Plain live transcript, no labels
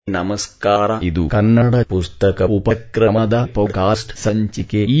ನಮಸ್ಕಾರ. ಇದು ಕನ್ನಡ ಪುಸ್ತಕ ಉಪಕ್ರಮದ ಪಾಡ್ಕಾಸ್ಟ್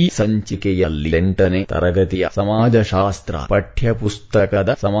ಸಂಚಿಕೆ. ಈ ಸಂಚಿಕೆಯಲ್ಲಿ 8ನೇ ತರಗತಿಯ ಸಮಾಜಶಾಸ್ತ್ರ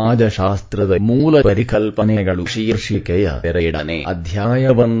ಪಠ್ಯಪುಸ್ತಕದ ಸಮಾಜಶಾಸ್ತ್ರದ ಮೂಲ ಪರಿಕಲ್ಪನೆಗಳು ಶೀರ್ಷಿಕೆಯ 2ನೇ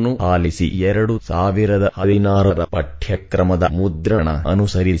ಅಧ್ಯಾಯವನ್ನು ಆಲಿಸಿ 2016ರ ಪಠ್ಯಕ್ರಮದ ಮುದ್ರಣ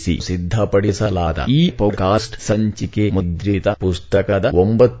ಅನುಸರಿಸಿ ಸಿದ್ಧಪಡಿಸಲಾದ ಈ ಪಾಡ್ಕಾಸ್ಟ್ ಸಂಚಿಕೆ ಮುದ್ರಿತ ಪುಸ್ತಕದ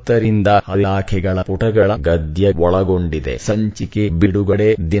 9ರಿಂದ 10 ಪುಟಗಳ ಗದ್ಯ ಒಳಗೊಂಡಿದೆ. ಸಂಚಿಕೆ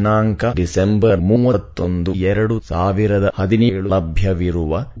ಬಿಡುಗಡೆ ದಿನಾಂಕ ಡಿಸೆಂಬರ್ 31, 2017.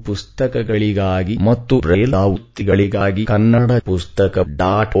 ಲಭ್ಯವಿರುವ ಪುಸ್ತಕಗಳಿಗಾಗಿ ಮತ್ತು ಬ್ರೈಲ್ ಆವೃತ್ತಿಗಳಿಗಾಗಿ ಕನ್ನಡ ಪುಸ್ತಕ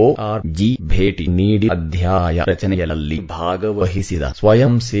 .org ಭೇಟಿ ನೀಡಿ. ಅಧ್ಯಾಯ ರಚನೆಯಲ್ಲಿ ಭಾಗವಹಿಸಿದ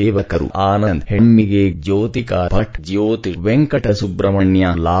ಸ್ವಯಂ ಸೇವಕರು ಆನಂದ್, ಹೆಮ್ಮಿಗೆ, ಜ್ಯೋತಿಕಾ, ಭಟ್, ಜ್ಯೋತಿ,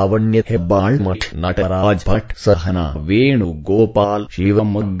 ವೆಂಕಟಸುಬ್ರಹ್ಮಣ್ಯ, ಲಾವಣ್ಯ, ಹೆಬ್ಬಾಳ್ಮಠ್, ನಟರಾಜ್, ಭಟ್, ಸಹನಾ, ವೇಣುಗೋಪಾಲ್,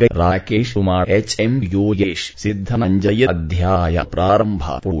 ಶಿವಮೊಗ್ಗ, ರಾಕೇಶ್ ಕುಮಾರ್, HM, ಯೋಗೇಶ್, ಸಿದ್ದನಂಜಯ್ಯ. ಅಧ್ಯಾಯ ಪ್ರಾರಂಭ.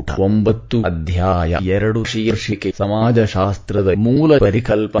 ಪುಟ 9. ಅಧ್ಯಾಯ 2. ಶೀರ್ಷಿಕೆ ಸಮಾಜಶಾಸ್ತ್ರದ ಮೂಲ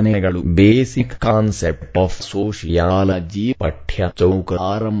ಪರಿಕಲ್ಪನೆಗಳು. Basic concept of sociology. ಪಠ್ಯ ಚೌಕ.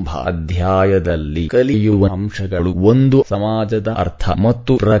 ಆರಂಭ. ಅಧ್ಯಾಯದಲ್ಲಿ ಕಲಿಯುವ ಅಂಶಗಳು. 1. ಸಮಾಜದ ಅರ್ಥ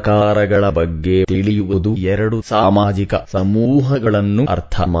ಮತ್ತು ಪ್ರಕಾರಗಳ ಬಗ್ಗೆ ತಿಳಿಯುವುದು. 2. ಸಾಮಾಜಿಕ ಸಮೂಹಗಳನ್ನು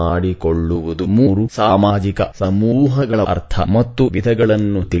ಅರ್ಥ ಮಾಡಿಕೊಳ್ಳುವುದು. 3. ಸಾಮಾಜಿಕ ಸಮೂಹಗಳ ಅರ್ಥ ಮತ್ತು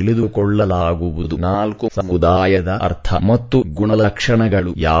ವಿಧಗಳನ್ನು ತಿಳಿದುಕೊಳ್ಳಲಾಗುವುದು. 4. ಸಮುದಾಯದ ಅರ್ಥ ಮತ್ತು ಗುಣಲಕ್ಷಣಗಳು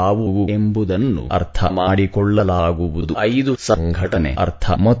ಯಾವುವು ಎಂಬುದನ್ನು ಅರ್ಥ ಮಾಡಿಕೊಳ್ಳಲಾಗುವುದು. 5. ಸಂಘಟನೆ ಅರ್ಥ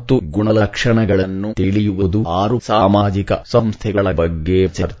ಮತ್ತು ಗುಣಲಕ್ಷಣಗಳನ್ನು ತಿಳಿಯುವುದು. 6. ಸಾಮಾಜಿಕ ಸಂಸ್ಥೆಗಳ ಬಗ್ಗೆ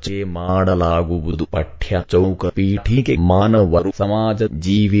ಚರ್ಚೆ ಮಾಡಲಾಗುವುದು. ಪಠ್ಯ ಚೌಕ. ಪೀಠಿಕೆ. ಮಾನವರು ಸಮಾಜ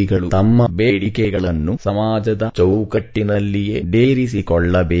ಜೀವಿಗಳು ತಮ್ಮ ಬೇಡಿಕೆಗಳನ್ನು ಸಮಾಜದ ಚೌಕಟ್ಟಿನಲ್ಲಿಯೇ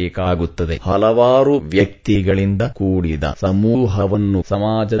ಡೇರಿಸಿಕೊಳ್ಳಬೇಕಾಗುತ್ತದೆ. ಹಲವಾರು ವ್ಯಕ್ತಿಗಳಿಂದ ಕೂಡಿದ ಸಮೂಹವನ್ನು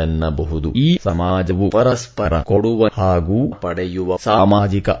ಸಮಾಜ ಎನ್ನಬಹುದು. ಈ ಸಮಾಜವು ಪರಸ್ಪರ ಕೊಡುವ ಹಾಗೂ ಪಡೆಯುವ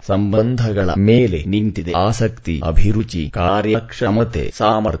ಸಾಮಾಜಿಕ ಸಂಬಂಧಗಳ ಮೇಲೆ ನಿಂತಿದೆ. ಆಸಕ್ತಿ, ಅಭಿರುಚಿ, ಕಾರ್ಯಕ್ಷಮತೆ,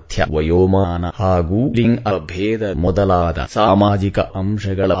 ಸಾಮರ್ಥ್ಯ, ವಯೋಮಾನ ಹಾಗೂ ಲಿಂಗ ಭೇದ ಮೊದಲಾದ ಸಾಮಾಜಿಕ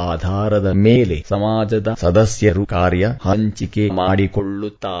ಅಂಶಗಳ ಆಧಾರದ ಮೇಲೆ ಸಮಾಜದ ಸದಸ್ಯರು ಕಾರ್ಯ ಹಂಚಿಕೆ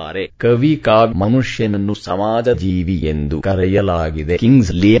ಮಾಡಿಕೊಳ್ಳುತ್ತಾರೆ. ಕವಿ ಕಾವ್ಯ ಮನುಷ್ಯನನ್ನು ಸಮಾಜ ಜೀವಿ ಎಂದು ಕರೆಯಲಾಗಿದೆ.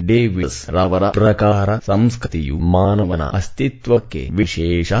 ಕಿಂಗ್ಸ್ಲಿ ಡೇವಿಸ್ ರವರ ಪ್ರಕಾರ ಸಂಸ್ಕೃತಿಯು ಮಾನವನ ಅಸ್ತಿತ್ವಕ್ಕೆ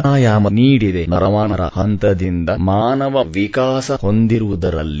ವಿಶೇಷ ಆಯಾಮ ನೀಡಿದೆ. ನರಮಾನರ ಹಂತದಿಂದ ಮಾನವ ವಿಕಾಸ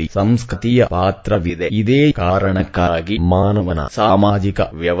ಹೊಂದಿರುವುದರಲ್ಲಿ ಸಂಸ್ಕೃತಿಯ ಪಾತ್ರವಿದೆ. ಇದೇ ಕಾರಣಕ್ಕಾಗಿ ಮಾನವನ ಸಾಮಾಜಿಕ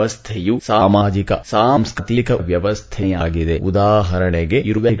ವ್ಯವಸ್ಥೆಯು ಸಾಮಾಜಿಕ ಸಾಂಸ್ಕೃತಿಕ ವ್ಯವಸ್ಥೆಯಾಗಿದೆ. ಉದಾಹರಣೆಗೆ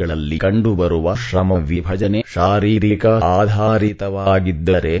ಇರುವೆಗಳಲ್ಲಿ ಕಂಡುಬರುವ ಶ್ರಮ ವಿಭಜನೆ ಶಾರೀರಿಕ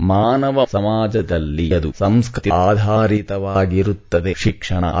ಆಧಾರಿತವಾಗಿದ್ದರೆ ಮಾನವ ಸಮಾಜದಲ್ಲಿ ಅದು ಸಂಸ್ಕೃತಿ ಆಧಾರಿತವಾಗಿರುತ್ತದೆ.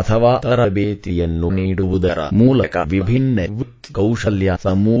 ಶಿಕ್ಷಣ ಅಥವಾ ತರಬೇತಿಯನ್ನು ನೀಡುವುದರ ಮೂಲಕ ವಿಭಿನ್ನ ವೃತ್ತಿ ಕೌಶಲ್ಯ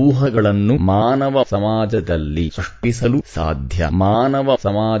ಸಮೂಹಗಳನ್ನು ಮಾನವ ಸಮಾಜದಲ್ಲಿ ಸೃಷ್ಟಿಸಲು ಸಾಧ್ಯ. ಮಾನವ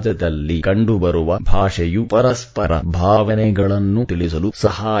ಸಮಾಜದಲ್ಲಿ ಕಂಡುಬರುವ ಭಾಷೆಯು ಪರಸ್ಪರ ಭಾವನೆಗಳನ್ನು ತಿಳಿಸಲು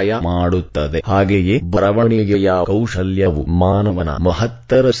ಸಹಾಯ ಮಾಡುತ್ತದೆ. ಹಾಗೆಯೇ ಬರವಣಿಗೆಯ ಕೌಶಲ್ಯವು ಮಾನವನ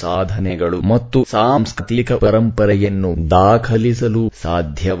ಮಹತ್ತರ ಸಾಧನೆಗಳು ಮತ್ತು ಸಾಂಸ್ಕೃತಿಕ ಪರಂಪರೆಯನ್ನು ದಾಖಲಿಸಲು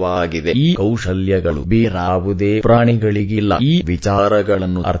ಸಾಧ್ಯವಾಗಿದೆ. ಈ ಕೌಶಲ್ಯಗಳು ಬೇರಾವುದೇ ಪ್ರಾಣಿಗಳಿಗಿಲ್ಲ. ಈ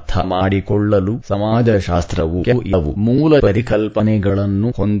ವಿಚಾರಗಳನ್ನು ಅರ್ಥ ಮಾಡಿಕೊಳ್ಳಲು ಸಮಾಜಶಾಸ್ತ್ರವು ಕೆಲವು ಮೂಲ ಪರಿಕಲ್ಪನೆಗಳನ್ನು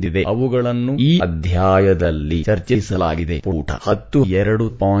ಹೊಂದಿದೆ. ಅವುಗಳನ್ನು ಈ ಅಧ್ಯಾಯದಲ್ಲಿ ಚರ್ಚಿಸಲಾಗಿದೆ. ಪುಟ 10.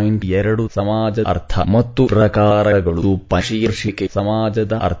 2.2 ಸಮಾಜ ಅರ್ಥ ಮತ್ತು ಪ್ರಕಾರಗಳು. ಶೀರ್ಷಿಕೆ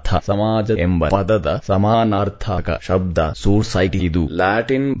ಸಮಾಜದ ಅರ್ಥ. ಸಮಾಜ ಎಂಬ ಪದದ ಸಮಾನಾರ್ಥಕ ಶಬ್ದ ಸೊಸೈಟಿ. ಇದು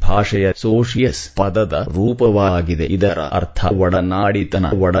ಲ್ಯಾಟಿನ್ ಭಾಷೆಯ ಸೋಷಿಯಸ್ ಪದದ ರೂಪವಾಗಿದೆ. ಇದರ ಅರ್ಥ ಒಡನಾಡಿತನ.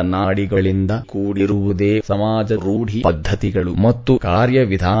 ಒಡನಾಡಿಗಳಿಂದ ಕೂಡಿರುವುದೇ ಸಮಾಜ. ರೂಢಿ, ಪದ್ಧತಿಗಳು ಮತ್ತು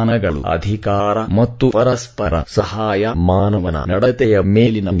ಕಾರ್ಯವಿಧಾನಗಳು, ಅಧಿಕಾರ ಮತ್ತು ಪರಸ್ಪರ ಸಹಾಯ, ಮಾನವನ ನಡತೆಯ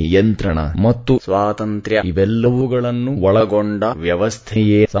ಮೇಲಿನ ನಿಯಂತ್ರಣ ಮತ್ತು ಸ್ವಾತಂತ್ರ್ಯ ಇವೆಲ್ಲವುಗಳನ್ನು ಒಳಗೊಂಡ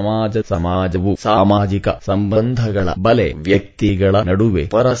ವ್ಯವಸ್ಥೆಯೇ ಸಮಾಜ. ಸಮಾಜವು ಸಾಮಾಜಿಕ ಸಂಬಂಧಗಳ ಬಲೆ. ವ್ಯಕ್ತಿಗಳ ನಡುವೆ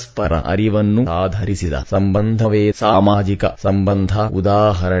ಪರಸ್ಪರ ಅರಿವನ್ನು ಆಧರಿಸಿದ ಸಂಬಂಧವೇ ಸಾಮಾಜಿಕ ಸಂಬಂಧ.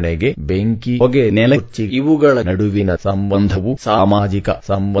 ಉದಾಹರಣೆಗೆ ಬೆಂಕಿ, ಹೊಗೆ, ನೆಲಚ್ಚಿ ಇವುಗಳ ನಡುವಿನ ಸಂಬಂಧವು ಸಾಮಾಜಿಕ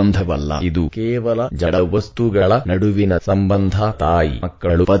ಸಂಬಂಧವಲ್ಲ. ಇದು ಕೇವಲ ಜಡವಸ್ತುಗಳ ನಡುವಿನ ಸಂಬಂಧ. ತಾಯಿ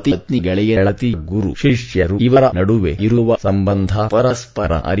ಮಕ್ಕಳು, ಪತಿ ಪತ್ನಿ, ಗೆಳೆಯ ಗೆಳತಿ, ಗುರು ಶಿಷ್ಯರು ಇವರ ನಡುವೆ ಇರುವ ಸಂಬಂಧ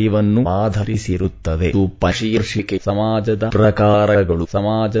ಪರಸ್ಪರ ಅರಿವನ್ನು ಆಧರಿಸಿರುತ್ತದೆ. ಶೀರ್ಷಿಕೆ ಸಮಾಜದ ಪ್ರಕಾರಗಳು.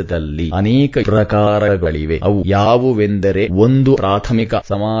 ಸಮಾಜದಲ್ಲಿ ಅನೇಕ ಪ್ರಕಾರಗಳಿವೆ. ಅವು ಯಾವುವೆಂದರೆ 1. ಪ್ರಾಥಮಿಕ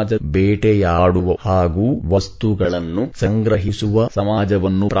ಸಮಾಜ. ಬೇಟೆಯಾಡುವ ಹಾಗೂ ವಸ್ತುಗಳನ್ನು ಸಂಗ್ರಹಿಸುವ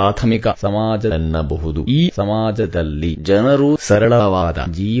ಸಮಾಜವನ್ನು ಪ್ರಾಥಮಿಕ ಸಮಾಜ ಎನ್ನಬಹುದು. ಈ ಸಮಾಜದಲ್ಲಿ ಜನರು ಸರಳವಾದ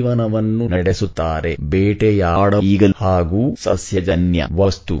ಜೀವನವನ್ನು ನಡೆಸುತ್ತಾರೆ. ಬೇಟೆಯಾಡ ಈಗಲ್ ಹಾಗೂ ಸಸ್ಯಜನ್ಯ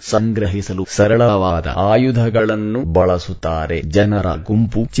ವಸ್ತು ಸಂಗ್ರಹಿಸಲು ಸರಳವಾದ ಆಯುಧಗಳನ್ನು ಬಳಸುತ್ತಾರೆ. ಜನರ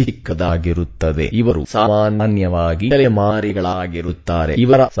ಗುಂಪು ಚಿಕ್ಕದಾಗಿರುತ್ತದೆ. ಇವರು ಸಾಮಾನ್ಯವಾಗಿ ತಲೆಮಾರಿಗಳಾಗಿ ಪ್ರಧಾನವಾಗಿರುತ್ತಾರೆ.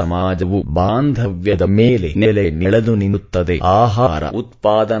 ಇವರ ಸಮಾಜವು ಬಾಂಧವ್ಯದ ಮೇಲೆ ನೆಲೆ ನಿಳೆದು ನಿಲ್ಲುತ್ತದೆ. ಆಹಾರ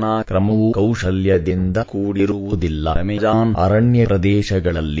ಉತ್ಪಾದನಾ ಕ್ರಮವು ಕೌಶಲ್ಯದಿಂದ ಕೂಡಿರುವುದಿಲ್ಲ. ಅಮೆಜಾನ್ ಅರಣ್ಯ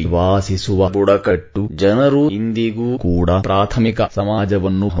ಪ್ರದೇಶಗಳಲ್ಲಿ ವಾಸಿಸುವ ಬುಡಕಟ್ಟು ಜನರು ಇಂದಿಗೂ ಕೂಡ ಪ್ರಾಥಮಿಕ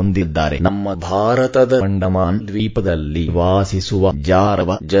ಸಮಾಜವನ್ನು ಹೊಂದಿದ್ದಾರೆ. ನಮ್ಮ ಭಾರತದ ಅಂಡಮಾನ್ ದ್ವೀಪದಲ್ಲಿ ವಾಸಿಸುವ ಜಾರವ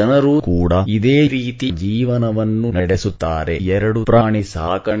ಜನರು ಕೂಡ ಇದೇ ರೀತಿ ಜೀವನವನ್ನು ನಡೆಸುತ್ತಾರೆ. 2 ಪ್ರಾಣಿ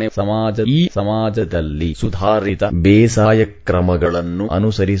ಸಾಕಣೆ ಸಮಾಜ. ಈ ಸಮಾಜದಲ್ಲಿ ಸುಧಾರಿತ ಬೇಸಾಯ ಕ್ರಮಗಳನ್ನು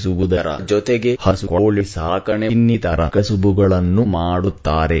ಅನುಸರಿಸುವುದರ ಜೊತೆಗೆ ಹಸು ಕೋಳಿ ಸಾಕಣೆ ಇನ್ನಿತರ ಕಸುಬುಗಳನ್ನು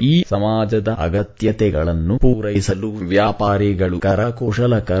ಮಾಡುತ್ತಾರೆ. ಈ ಸಮಾಜದ ಅಗತ್ಯತೆಗಳನ್ನು ಪೂರೈಸಲು ವ್ಯಾಪಾರಿಗಳು,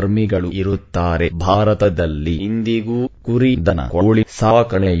 ಕರಕುಶಲಕರ್ಮಿಗಳು ಇರುತ್ತಾರೆ. ಭಾರತದಲ್ಲಿ ಇಂದಿಗೂ ಕುರಿ, ದನ, ಕೋಳಿ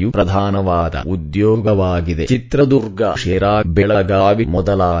ಸಾಕಣೆಯು ಪ್ರಧಾನವಾದ ಉದ್ಯೋಗವಾಗಿದೆ. ಚಿತ್ರದುರ್ಗ, ಶಿರಾ, ಬೆಳಗಾವಿ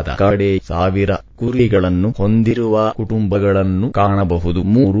ಮೊದಲಾದ ಕಡೆ 1000 ಕುರಿಗಳನ್ನು ಹೊಂದಿರುವ ಕುಟುಂಬಗಳನ್ನು ಕಾಣಬಹುದು.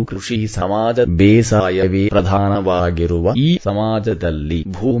 3 ಕೃಷಿ ಸಮಾಜ. ಬೇಸಾಯವೇ ಪ್ರಧಾನವಾಗಿರುವ ಈ ಸಮಾಜದಲ್ಲಿ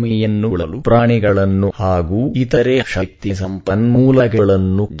ಭೂಮಿಯನ್ನು ಉಳಲು ಪ್ರಾಣಿಗಳನ್ನು ಹಾಗೂ ಇತರೆ ಶಕ್ತಿ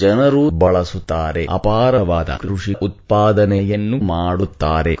ಸಂಪನ್ಮೂಲಗಳನ್ನು ಜನರು ಬಳಸುತ್ತಾರೆ. ಅಪಾರವಾದ ಕೃಷಿ ಉತ್ಪಾದನೆಯನ್ನು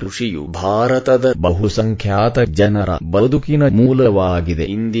ಮಾಡುತ್ತಾರೆ. ಕೃಷಿಯು ಭಾರತದ ಬಹುಸಂಖ್ಯಾತ ಜನರ ಬದುಕಿನ ಮೂಲವಾಗಿದೆ.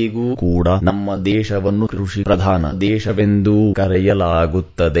 ಇಂದಿಗೂ ಕೂಡ ನಮ್ಮ ದೇಶವನ್ನು ಕೃಷಿ ಪ್ರಧಾನ ದೇಶವೆಂದೂ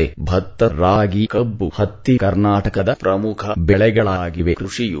ಕರೆಯಲಾಗುತ್ತದೆ. ಭತ್ತ, ರಾಗಿ, ಕಬ್ಬು, ಹತ್ತಿ ಕರ್ನಾಟಕದ ಪ್ರಮುಖ ಬೆಳೆಗಳಾಗಿವೆ.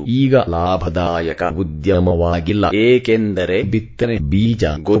 ಕೃಷಿಯು ಈಗ ಲಾಭದಾಯಕ ಉದ್ಯಮವಾಗಿಲ್ಲ, ಏಕೆಂದರೆ ಬಿತ್ತನೆ, ಬೀಜ,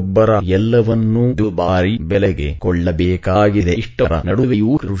 ಗೊಬ್ಬರ ಎಲ್ಲವನ್ನೂ ದುಬಾರಿ ಬೆಲೆಗೆ ಕೊಳ್ಳಬೇಕಾಗಿದೆ. ಇಷ್ಟರ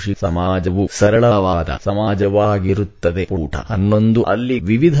ನಡುವೆಯೂ ಕೃಷಿ ಸಮಾಜವು ಸರಳವಾದ ಸಮಾಜವಾಗಿರುತ್ತದೆ. ಪುಟ 11 ಅಲ್ಲಿ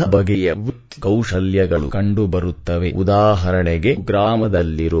ವಿವಿಧ ಬಗೆಯ ವೃತ್ತಿ ಕೌಶಲ್ಯಗಳು ಕಂಡುಬರುತ್ತವೆ. ಉದಾಹರಣೆಗೆ,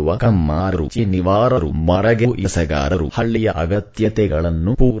 ಗ್ರಾಮದಲ್ಲಿರುವ ಕಮ್ಮಾರರು, ಚಿನಿವಾರರು, ಮರಗೆ ಎಸಗಾರರು ಹಳ್ಳಿಯ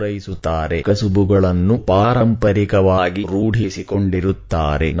ಅಗತ್ಯತೆಗಳನ್ನು ಪೂರೈಸುತ್ತಾರೆ. ಕಸುಬುಗಳನ್ನು ಪಾರಂಪರಿಕವಾಗಿ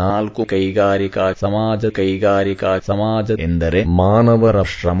ರೂಢಿಸಿಕೊಂಡಿರುತ್ತಾರೆ. 4 ಕೈಗಾರಿಕಾ ಸಮಾಜ. ಕೈಗಾರಿಕಾ ಸಮಾಜ ಎಂದರೆ ಮಾನವರ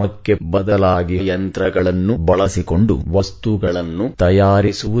ಶ್ರಮಕ್ಕೆ ಬದಲಾಗಿ ಯಂತ್ರಗಳನ್ನು ಬಳಸಿಕೊಂಡು ವಸ್ತುಗಳನ್ನು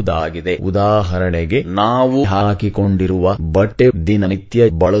ತಯಾರಿಸುವುದಾಗಿದೆ. ಉದಾಹರಣೆಗೆ, ನಾವು ಹಾಕಿಕೊಂಡಿರುವ ಬಟ್ಟೆ, ದಿನನಿತ್ಯ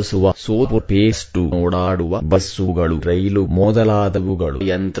ಬಳಸುವ ಸೋಪು, ಪೇಸ್ಟು, ಓಡಾಡುವ ಬಸ್ಸುಗಳು, ರೈಲು ಮೊದಲಾದವುಗಳು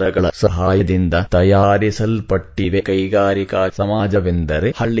ಯಂತ್ರಗಳ ಸಹಾಯದಿಂದ ತಯಾರಿಸಲ್ಪಟ್ಟಿವೆ. ಕೈಗಾರಿಕಾ ಸಮಾಜವೆಂದರೆ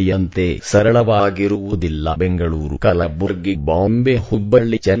ಹಳ್ಳಿಯಂತೆ ಸರಳವಾಗಿರುವುದಿಲ್ಲ. ಬೆಂಗಳೂರು, ಕಲಬುರ್ಗಿ, ಬಾಂಬೆ,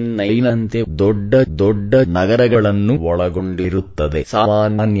 ಹುಬ್ಬಳ್ಳಿ, ಚೆನ್ನೈನಂತೆ ದೊಡ್ಡ ದೊಡ್ಡ ನಗರಗಳನ್ನು ಒಳಗೊಂಡಿರುತ್ತದೆ.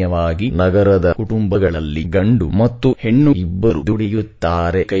 ಸಾಮಾನ್ಯವಾಗಿ ನಗರದ ಕುಟುಂಬಗಳಲ್ಲಿ ಗಂಡು ಮತ್ತು ಹೆಣ್ಣು ಇಬ್ಬರು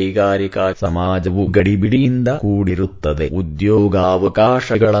ದುಡಿಯುತ್ತಾರೆ. ಕೈಗಾರಿಕಾ ಸಮಾಜವು ಗಡಿಬಿಡಿಯಿಂದ ಕೂಡಿರುತ್ತದೆ.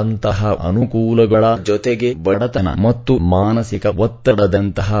 ಉದ್ಯೋಗಾವಕಾಶಗಳಂತಹ ಅನುಕೂಲಗಳ ಜೊತೆಗೆ ಬಡತನ ಮತ್ತು ಮಾನಸಿಕ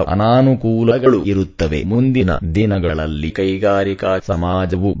ಒತ್ತಡದಂತಹ ಅನಾನುಕೂಲಗಳು ಇರುತ್ತವೆ. ಮುಂದಿನ ದಿನಗಳಲ್ಲಿ ಕೈಗಾರಿಕಾ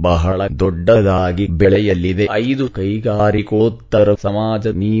ಸಮಾಜವು ಬಹಳ ದೊಡ್ಡದಾಗಿ ಬೆಳೆಯಲಿದೆ. 5 ಕೈಗಾರಿಕೋತ್ತರ ಸಮಾಜ.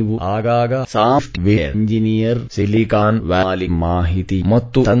 ನೀವು ಆಗಾಗ ಸಾಫ್ಟ್ವೇರ್ ಇಂಜಿನಿಯರ್, ಸಿಲಿಕಾನ್ ವ್ಯಾಲಿ, ಮಾಹಿತಿ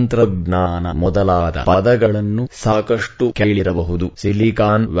ಮತ್ತು ತಂತ್ರಜ್ಞಾನ ಮೊದಲಾದ ಪದಗಳನ್ನು ಸಾಕಷ್ಟು ಕೇಳಿರಬಹುದು.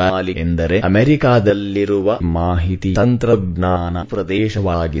 ಸಿಲಿಕಾನ್ ವ್ಯಾಲಿ ಎಂದರೆ ಅಮೆರಿಕಾದಲ್ಲಿರುವ ಮಾಹಿತಿ ತಂತ್ರಜ್ಞಾನ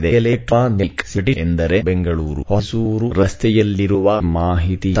ಪ್ರದೇಶವಾಗಿದೆ. ಎಲೆಕ್ಟ್ರಾನಿಕ್ ಸಿಟಿ ಎಂದರೆ ಬೆಂಗಳೂರು, ಹೊಸೂರು ರಸ್ತೆಯಲ್ಲಿರುವ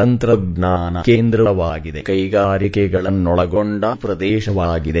ಮಾಹಿತಿ ತಂತ್ರಜ್ಞಾನ ಕೇಂದ್ರವಾಗಿದೆ. ಕೈಗಾರಿಕೆಗಳನ್ನೊಳಗೊಂಡ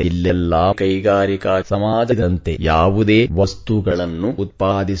ಪ್ರದೇಶವಾಗಿದೆ. ಇಲ್ಲೆಲ್ಲ ಕೈಗಾರಿಕಾ ಸಮಾಜದಂತೆ ಯಾವುದೇ ವಸ್ತುಗಳನ್ನು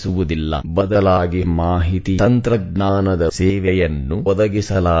ಉತ್ಪಾದಿಸುವುದಿಲ್ಲ, ಬದಲಾಗಿ ಮಾಹಿತಿ ತಂತ್ರಜ್ಞಾನದ ಸೇವೆಯನ್ನು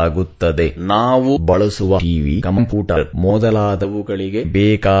ಒದಗಿಸಲಾಗುತ್ತದೆ. ನಾವು ಬಳಸುವ ಟಿವಿ, ಕಂಪ್ಯೂಟರ್ ಮೊದಲಾದವುಗಳಿಗೆ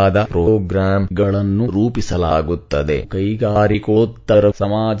ಬೇಕಾದ ಪ್ರೋಗ್ರಾಂಗಳನ್ನು ರೂಪಿಸಲಾಗುತ್ತದೆ. ಕೈಗಾರಿಕೋತ್ತರ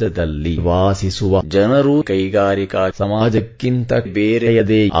ಸಮಾಜದಲ್ಲಿ ವಾಸಿಸುವ ಜನರು ಕೈಗಾರಿಕಾ ಸಮಾಜಕ್ಕಿಂತ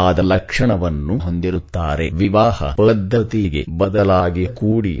ಬೇರೆಯದೇ ಆದ ಲಕ್ಷಣವನ್ನು ಹೊಂದಿರುತ್ತಾರೆ. ವಿವಾಹ ಪದ್ಧತಿಗೆ ಬದಲಾಗಿ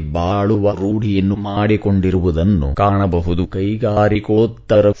ಕೂಡಿ ಬಾಳುವ ರೂಢಿಯನ್ನು ಮಾಡಿಕೊಂಡಿರುವುದನ್ನು ಕಾಣಬಹುದು.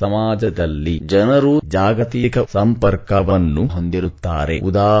 ಕೈಗಾರಿಕೋತ್ತರ ಸಮಾಜದಲ್ಲಿ ಜನರು ಜಾಗತಿಕ ಸಂಪರ್ಕವನ್ನು ಹೊಂದಿರುತ್ತಾರೆ.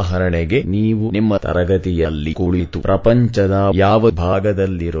 ಉದಾಹರಣೆಗೆ, ನೀವು ನಿಮ್ಮ ತರಗತಿಯಲ್ಲಿ ಕುಳಿತು ಪ್ರಪಂಚದ ಯಾವ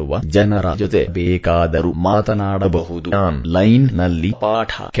ಭಾಗದಲ್ಲಿರುವ ಜನರ ಜೊತೆ ಬೇಕಾದರೂ ಮಾತನಾಡಬಹುದು. ಆನ್ಲೈನ್ ನಲ್ಲಿ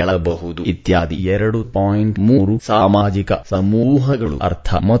ಪಾಠ ಕೇಳಬಹುದು ಇತ್ಯಾದಿ. 2.3 ಸಾಮಾಜಿಕ ಸಮೂಹಗಳು. ಅರ್ಥ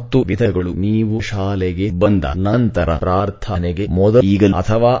ಮತ್ತು ವಿಧಗಳು. ನೀವು ಶಾಲೆಗೆ ಬಂದ ನಂತರ ಪ್ರಾರ್ಥನೆಗೆ ಮೊದಲು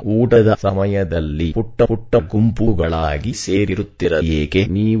ಅಥವಾ ಊಟದ ಸಮಯದಲ್ಲಿ ಪುಟ್ಟ ಪುಟ್ಟ ಗುಂಪುಗಳಾಗಿ ಸೇರಿರುತ್ತೀರ.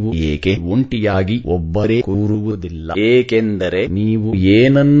 ನೀವು ಏಕೆ ಒಂಟಿಯಾಗಿ ಒಬ್ಬರೇ ಕೂರುವುದಿಲ್ಲ? ಏಕೆಂದರೆ ನೀವು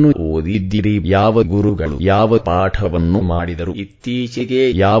ಏನನ್ನು ಓದಿದ್ದೀರಿ, ಯಾವ ಗುರುಗಳು ಯಾವ ಪಾಠವನ್ನು ಮಾಡಿದರು, ಇತ್ತೀಚೆಗೆ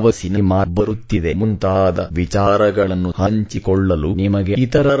ಯಾವ ಸಿನಿಮಾ ಬರುತ್ತಿದೆ ಮುಂತಾದ ವಿಚಾರಗಳನ್ನು ಹಂಚಿಕೊಳ್ಳಲು ನಿಮಗೆ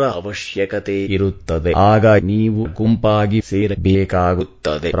ಇತರರ ಅವಶ್ಯಕತೆ ಇರುತ್ತದೆ. ಆಗ ನೀವು ನೀವು ಗುಂಪಾಗಿ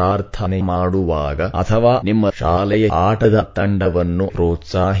ಸೇರಬೇಕಾಗುತ್ತದೆ. ಪ್ರಾರ್ಥನೆ ಮಾಡುವಾಗ ಅಥವಾ ನಿಮ್ಮ ಶಾಲೆಯ ಆಟದ ತಂಡವನ್ನು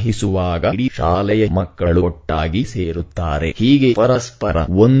ಪ್ರೋತ್ಸಾಹಿಸುವಾಗ ಇಡೀ ಶಾಲೆಯ ಮಕ್ಕಳು ಒಟ್ಟಾಗಿ ಸೇರುತ್ತಾರೆ. ಹೀಗೆ ಪರಸ್ಪರ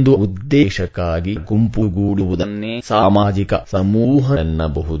ಒಂದು ಉದ್ದೇಶಕ್ಕಾಗಿ ಗುಂಪುಗೂಡುವುದನ್ನೇ ಸಾಮಾಜಿಕ ಸಮೂಹ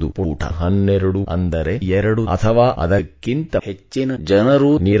ಎನ್ನಬಹುದು. ಪುಟ 12 ಅಂದರೆ 2 ಅಥವಾ ಅದಕ್ಕಿಂತ ಹೆಚ್ಚಿನ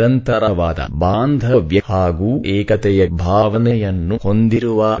ಜನರು ನಿರಂತರವಾದ ಬಾಂಧವ್ಯ ಹಾಗೂ ಏಕತೆಯ ಭಾವನೆಯನ್ನು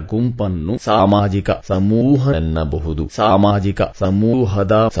ಹೊಂದಿರುವ ಗುಂಪನ್ನು ಸಾಮಾಜಿಕ ಸಮೂಹ ಎನ್ನಬಹುದು. ಸಾಮಾಜಿಕ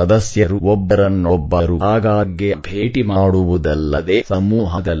ಸಮೂಹದ ಸದಸ್ಯರು ಒಬ್ಬರನ್ನೊಬ್ಬರು ಆಗಾಗ್ಗೆ ಭೇಟಿ ಮಾಡುವುದಲ್ಲದೆ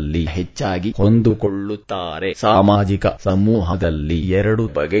ಸಮೂಹದಲ್ಲಿ ಹೆಚ್ಚಾಗಿ ಹೊಂದಿಕೊಳ್ಳುತ್ತಾರೆ. ಸಾಮಾಜಿಕ ಸಮೂಹದಲ್ಲಿ 2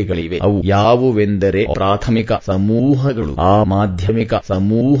 ಬಗೆಗಳಿವೆ. ಅವು ಯಾವುವೆಂದರೆ ಪ್ರಾಥಮಿಕ ಸಮೂಹಗಳು, ಮಾಧ್ಯಮಿಕ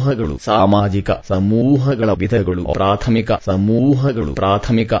ಸಮೂಹಗಳು. ಸಾಮಾಜಿಕ ಸಮೂಹಗಳ ವಿಧಗಳು. ಪ್ರಾಥಮಿಕ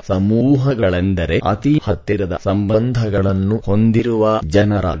ಸಮೂಹಗಳೆಂದರೆ ಅತಿ ಹತ್ತಿರದ ಸಂಬಂಧಗಳನ್ನು ಹೊಂದಿರುವ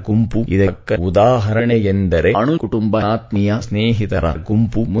ಜನರ ಗುಂಪು. ಇದಕ್ಕೆ ಉದಾಹರಣೆ ಎಂದರೆ ಅಣು ಕುಟುಂಬ, ಆತ್ಮೀಯ ಸ್ನೇಹಿತರ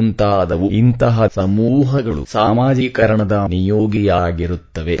ಗುಂಪು ಮುಂತಾದವು. ಇಂತಹ ಸಮೂಹಗಳು ಸಾಮಾಜೀಕರಣದ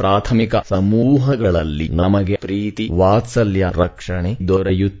ನಿಯೋಗಿಯಾಗಿರುತ್ತವೆ. ಪ್ರಾಥಮಿಕ ಸಮೂಹಗಳಲ್ಲಿ ನಮಗೆ ಪ್ರೀತಿ, ವಾತ್ಸಲ್ಯ, ರಕ್ಷಣೆ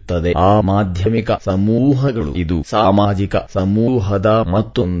ದೊರೆಯುತ್ತದೆ. ಮಾಧ್ಯಮಿಕ ಸಮೂಹಗಳು ಇದು ಸಾಮಾಜಿಕ ಸಮೂಹದ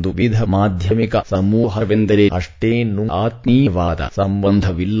ಮತ್ತೊಂದು ವಿಧ. ಮಾಧ್ಯಮಿಕ ಸಮೂಹವೆಂದರೆ ಅಷ್ಟೇನು ಆತ್ಮೀಯವಾದ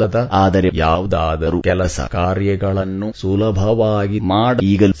ಸಂಬಂಧವಿಲ್ಲದ, ಆದರೆ ಯಾವುದಾದರೂ ಕೆಲಸ ಕಾರ್ಯಗಳನ್ನು ಸುಲಭವಾಗಿ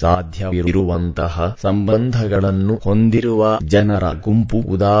ಮಾಡಲು ಸಾಧ್ಯವಿರುವಂತಹ ಸಂಬಂಧಗಳನ್ನು ಹೊಂದಿರುವ ಜನರ ಗುಂಪು.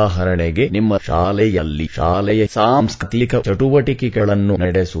 ಉದಾಹರಣೆಗೆ ನಿಮ್ಮ ಶಾಲೆಯ ಸಾಂಸ್ಕೃತಿಕ ಚಟುವಟಿಕೆಗಳನ್ನು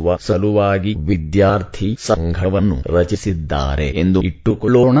ನಡೆಸುವ ಸಲುವಾಗಿ ವಿದ್ಯಾರ್ಥಿ ಸಂಘವನ್ನು ರಚಿಸಿದ್ದಾರೆ ಎಂದು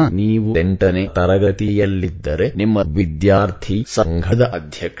ಇಟ್ಟುಕೊಳ್ಳೋಣ. ನೀವು 8ನೇ ತರಗತಿಯಲ್ಲಿದ್ದರೆ ನಿಮ್ಮ ವಿದ್ಯಾರ್ಥಿ ಸಂಘದ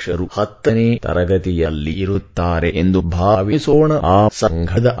ಅಧ್ಯಕ್ಷರು 10ನೇ ತರಗತಿಯಲ್ಲಿ ಇರುತ್ತಾರೆ ಎಂದು ಭಾವಿಸೋಣ. ಆ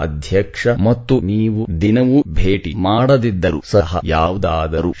ಸಂಘದ ಅಧ್ಯಕ್ಷ ಮತ್ತು ನೀವು ದಿನವೂ ಭೇಟಿ ಮಾಡದಿದ್ದರೂ ಸಹ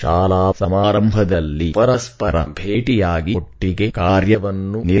ಯಾವುದಾದರೂ ಶಾಲಾ ಸಮಾರಂಭದಲ್ಲಿ ಪರಸ್ಪರ ಭೇಟಿಯಾಗಿ ಒಟ್ಟಿಗೆ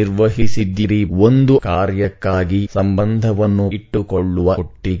ಕಾರ್ಯವನ್ನು ನಿರ್ವಹಿಸಿದ್ದೀರಿ. ಒಂದು ಕಾರ್ಯಕ್ಕಾಗಿ ಸಂಬಂಧವನ್ನು ಇಟ್ಟುಕೊಳ್ಳುವ,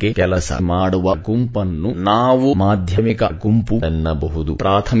 ಒಟ್ಟಿಗೆ ಕೆಲಸ ಮಾಡುವ ಗುಂಪನ್ನು ನಾವು ಮಾಧ್ಯಮಿಕ ಗುಂಪು ಎನ್ನಬಹುದು.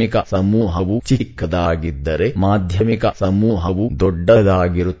 ಪ್ರಾಥಮಿಕ ಸಮೂಹವು ಚಿಕ್ಕದಾಗಿದ್ದರೆ ಮಾಧ್ಯಮಿಕ ಸಮೂಹವು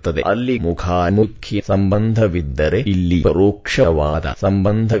ದೊಡ್ಡದಾಗಿರುತ್ತದೆ. ಅಲ್ಲಿ ಮುಖಾಮುಖಿ ಸಂಬಂಧವಿದ್ದರೆ ಇಲ್ಲಿ ಪರೋಕ್ಷವಾದ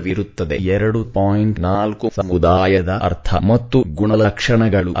ಸಂಬಂಧವಿರುತ್ತದೆ. 2.4 ಸಮುದಾಯದ ಅರ್ಥ ಮತ್ತು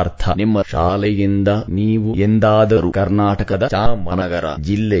ಗುಣಲಕ್ಷಣಗಳು. ಅರ್ಥ: ನಿಮ್ಮ ಶಾಲೆಯಿಂದ ನೀವು ಎಂದಾದರೂ ಕರ್ನಾಟಕದ ಚಾಮರಾಜನಗರ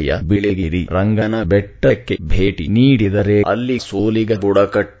ಜಿಲ್ಲೆಯ ಬಿಳಿಗಿರಿ ರಂಗನ ಬೆಟ್ಟಕ್ಕೆ ಭೇಟಿ ನೀಡಿದರೆ ಅಲ್ಲಿ ಸೋಲಿಗ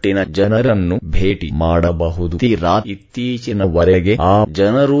ಬುಡಕಟ್ಟಿನ ಜನರನ್ನು ಭೇಟಿ ಮಾಡಬಹುದು. ಇತ್ತೀಚಿನವರೆಗೆ ಆ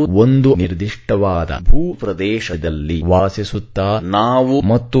ಜನರು ಒಂದು ನಿರ್ದಿಷ್ಟವಾದ ಭೂಪ್ರದೇಶದಲ್ಲಿ ವಾಸಿಸುತ್ತಾ ನಾವು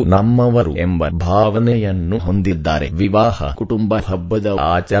ಮತ್ತು ನಮ್ಮವರು ಎಂಬ ಭಾವನೆಯನ್ನು ಹೊಂದಿದ್ದಾರೆ. ವಿವಾಹ, ಕುಟುಂಬ, ಹಬ್ಬದ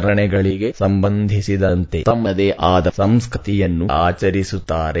ಆಚರಣೆಗಳಿಗೆ ಸಂಬಂಧಿಸಿದಂತೆ ತಮ್ಮದೇ ಆದ ಸಂಸ್ಕೃತಿಯನ್ನು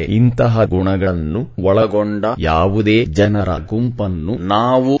ಆಚರಿಸುತ್ತಾರೆ. ಇಂತಹ ಗುಣಗಳನ್ನು ಒಳಗೊಂಡ ಯಾವುದೇ ಜನರ ಗುಂಪನ್ನು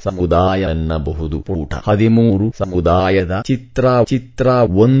ನಾವು ಸಮುದಾಯ ಎನ್ನಬಹುದು. ಪುಟ 13 ಸಮುದಾಯದ ಚಿತ್ರ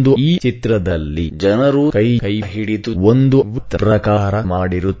 1. ಈ ಚಿತ್ರದಲ್ಲಿ ಜನರು ಕೈ ಹಿಡಿದು ಒಂದು ಪ್ರಕಾರ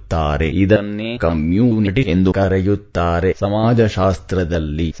ಮಾಡಿರುತ್ತಾರೆ. ಇದನ್ನೇ ಕಮ್ಯುನಿಟಿ ಎಂದು ಕರೆಯುತ್ತಾರೆ.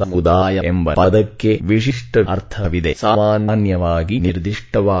 ಸಮಾಜಶಾಸ್ತ್ರದಲ್ಲಿ ಸಮುದಾಯ ಎಂಬ ಪದಕ್ಕೆ ವಿಶಿಷ್ಟ ಅರ್ಥವಿದೆ. ಸಾಮಾನ್ಯವಾಗಿ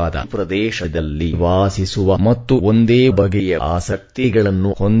ನಿರ್ದಿಷ್ಟವಾದ ಪ್ರದೇಶದಲ್ಲಿ ವಾಸಿಸುವ ಮತ್ತು ಒಂದೇ ಬಗೆಯ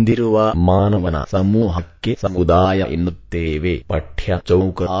ಆಸಕ್ತಿಗಳನ್ನು ಹೊಂದಿರುವ ಮಾನವನ ಸಮೂಹಕ್ಕೆ ಸಮುದಾಯ ಎನ್ನುತ್ತೇವೆ. ಪಠ್ಯ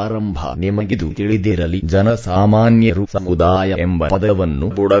ಚೌಕ ಆರಂಭ. ನಿಮಗಿದು ತಿಳಿದಿರಲಿ, ಜನಸಾಮಾನ್ಯರು ಸಮುದಾಯ ಎಂಬ ಪದವನ್ನು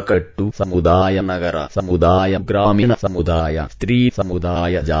ಬುಡಕಟ್ಟು ಸಮುದಾಯ, ನಗರ ಸಮುದಾಯ, ಗ್ರಾಮೀಣ ಸಮುದಾಯ, ಸ್ತ್ರೀ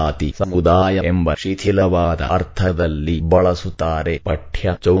ಸಮುದಾಯ, ಜಾತಿ ಸಮುದಾಯ ಎಂಬ ಶಿಥಿಲವಾದ ಅರ್ಥದಲ್ಲಿ ಬಳಸುತ್ತಾರೆ.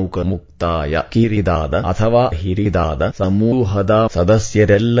 ಪಠ್ಯ ಚೌಕ ಮುಕ್ತಾಯ. ಕಿರಿದಾದ ಅಥವಾ ಹಿರಿದಾದ ಸಮೂಹದ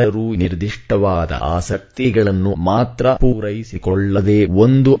ಸದಸ್ಯರೆಲ್ಲರೂ ನಿರ್ದಿಷ್ಟವಾದ ಆಸಕ್ತಿಗಳನ್ನು ಮಾತ್ರ ಪೂರೈಸಿಕೊಳ್ಳದೆ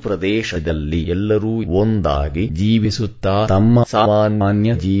ಒಂದು ಪ್ರದೇಶದಲ್ಲಿ ಎಲ್ಲರೂ ಒಂದಾಗಿ ಜೀವಿಸುತ್ತಾ ತಮ್ಮ ಸಾಮಾನ್ಯ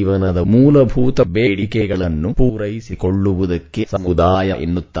ಜೀವನದ ಮೂಲಭೂತ ಬೇಡಿಕೆಗಳನ್ನು ಪೂರೈಸಿಕೊಳ್ಳುವುದಕ್ಕೆ ಸಮುದಾಯ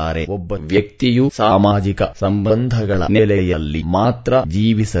ಎನ್ನುತ್ತಾರೆ. ಒಬ್ಬ ವ್ಯಕ್ತಿಯು ಸಾಮಾಜಿಕ ಸಂಬಂಧಗಳ ನೆಲೆಯಲ್ಲಿ ಮಾತ್ರ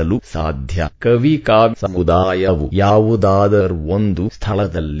ಜೀವಿಸಲು ಸಾಧ್ಯ. ಕವಿ ಕಾವ್ಯ ಸಮುದಾಯವು ಯಾವುದಾದರೂ ಒಂದು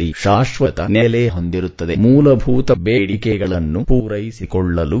ಸ್ಥಳದಲ್ಲಿ ಶಾಶ್ವತ ನೆಲೆ ಹೊಂದಿರುತ್ತದೆ. ಮೂಲಭೂತ ಬೇಡಿಕೆಗಳನ್ನು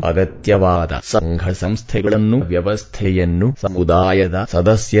ಪೂರೈಸಿಕೊಳ್ಳಲು ಅಗತ್ಯವಾದ ಸಂಘ ಸಂಸ್ಥೆಗಳನ್ನು, ವ್ಯವಸ್ಥೆಯನ್ನು ಸಮುದಾಯದ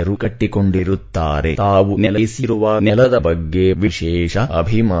ಸದಸ್ಯರು ಕಟ್ಟಿಕೊಂಡಿರುತ್ತಾರೆ. ತಾವು ನೆಲೆಸಿರುವ ನೆಲದ ಬಗ್ಗೆ ವಿಶೇಷ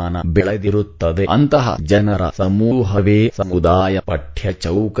ಅಭಿಮಾನ ಬೆಳೆದಿರುತ್ತದೆ. ಅಂತಹ ಜನರ ಸಮೂಹವೇ ಸಮುದಾಯ. ಪಠ್ಯ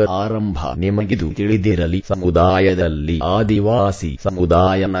ಚೌಕ ಆರಂಭ. ನಿಮಗಿದು ತಿಳಿದಿರಲಿ, ಸಮುದಾಯದಲ್ಲಿ ಆದಿವಾಸಿ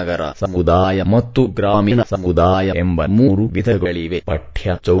ಸಮುದಾಯ, ನಗರ ಸಮುದಾಯ ಮತ್ತು ಗ್ರಾಮೀಣ ಸಮುದಾಯ ಎಂಬ 3 ವಿಧಗಳಿವೆ.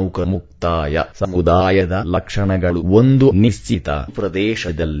 ಪಠ್ಯ ಚೌಕ ಮುಕ್ತಾಯ. ಮುಕ್ತಾಯ. ಸಮುದಾಯದ ಲಕ್ಷಣಗಳು: ಒಂದು, ನಿಶ್ಚಿತ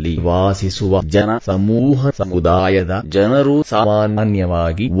ಪ್ರದೇಶದಲ್ಲಿ ವಾಸಿಸುವ ಜನ ಸಮೂಹ. ಸಮುದಾಯದ ಜನರು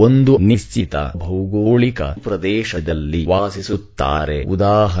ಸಾಮಾನ್ಯವಾಗಿ ಒಂದು ನಿಶ್ಚಿತ ಭೌಗೋಳಿಕ ಪ್ರದೇಶದಲ್ಲಿ ವಾಸಿಸುತ್ತಾರೆ.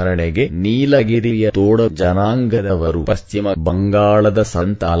 ಉದಾಹರಣೆಗೆ, ನೀಲಗಿರಿಯ ತೋಡ ಜನಾಂಗದವರು, ಪಶ್ಚಿಮ ಬಂಗಾಳದ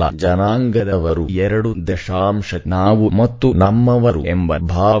ಸಂತಾಲ ಜನಾಂಗದವರು. 2 ನಾವು ಮತ್ತು ನಮ್ಮವರು ಎಂಬ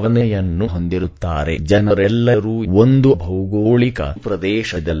ಭಾವನೆಯನ್ನು ಹೊಂದಿರುತ್ತಾರೆ. ಜನರೆಲ್ಲರೂ ಒಂದು ಭೌಗೋಳಿಕ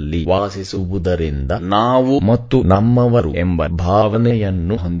ಪ್ರದೇಶದಲ್ಲಿ ವಾಸಿಸುವುದರಿಂದ ನಾವು ಮತ್ತು ನಮ್ಮವರು ಎಂಬ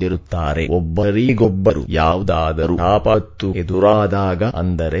ಭಾವನೆಯನ್ನು ಹೊಂದಿರುತ್ತಾರೆ. ಒಬ್ಬರಿಗೊಬ್ಬರು ಯಾವುದಾದರೂ ಆಪತ್ತು ಎದುರಾದಾಗ,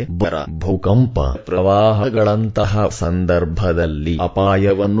 ಅಂದರೆ ಬರ, ಭೂಕಂಪ, ಪ್ರವಾಹಗಳಂತಹ ಸಂದರ್ಭದಲ್ಲಿ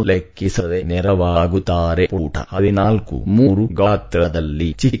ಅಪಾಯವನ್ನು ಲೆಕ್ಕಿಸದೆ ನೆರವಾಗುತ್ತಾರೆ. ಪುಟ 14. 3 ಗಾತ್ರದಲ್ಲಿ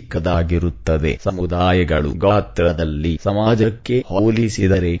ಚಿಕ್ಕದಾಗಿರುತ್ತದೆ. ಸಮುದಾಯಗಳು ಗಾತ್ರದಲ್ಲಿ ಸಮಾಜಕ್ಕೆ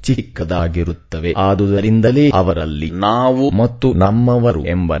ಹೋಲಿಸಿದರೆ ಚಿಕ್ಕದಾಗಿರುತ್ತವೆ. ಆದುದರಿಂದಲೇ ಅವರಲ್ಲಿ ನಾವು ಮತ್ತು ನಮ್ಮವರು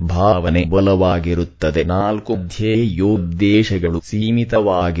ಎಂಬ ಭಾವನೆ ಬಲವಾಗಿರುತ್ತದೆ. 4 ಧ್ಯೇಯೋದ್ದೇಶಗಳು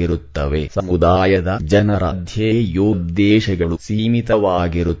ಸೀಮಿತವಾಗಿರುತ್ತವೆ. ಸಮುದಾಯದ ಜನರ ಧ್ಯೇಯೋದ್ದೇಶಗಳು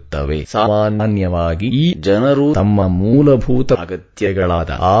ಸೀಮಿತವಾಗಿರುತ್ತವೆ. ಸಾಮಾನ್ಯವಾಗಿ ಈ ಜನರು ತಮ್ಮ ಮೂಲಭೂತ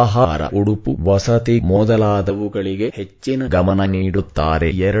ಅಗತ್ಯಗಳಾದ ಆಹಾರ, ಉಡುಪು, ವಸತಿ ಮೊದಲಾದವುಗಳಿಗೆ ಹೆಚ್ಚಿನ ಗಮನ ನೀಡುತ್ತಾರೆ.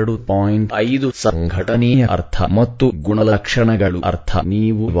 2.5 ಸಂಘಟನೆಯ ಅರ್ಥ ಮತ್ತು ಗುಣಲಕ್ಷಣಗಳು. ಅರ್ಥ: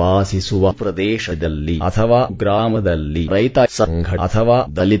 ನೀವು ವಾಸಿಸುವ ಪ್ರದೇಶದಲ್ಲಿ ಅಥವಾ ಗ್ರಾಮದಲ್ಲಿ ರೈತ ಸಂಘ ಅಥವಾ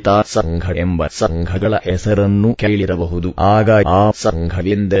ದಲಿತ ಸಂಘ ಎಂಬ ಸಂಘಗಳ ಹೆಸರನ್ನು ಕೇಳಿರಬಹುದು. ಆಗ ಆ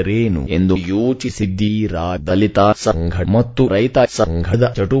ಸಂಘವೆಂದರೇನು ಎಂದು ಯೋಚಿಸಿದ್ದೀರಾ? ದಲಿತ ಸಂಘ ಮತ್ತು ರೈತ ಸಂಘದ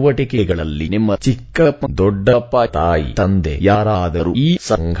ಚಟುವಟಿಕೆಗಳಲ್ಲಿ ನಿಮ್ಮ ಚಿಕ್ಕಪ್ಪ, ದೊಡ್ಡಪ್ಪ, ತಾಯಿ, ತಂದೆ ಯಾರಾದರೂ ಈ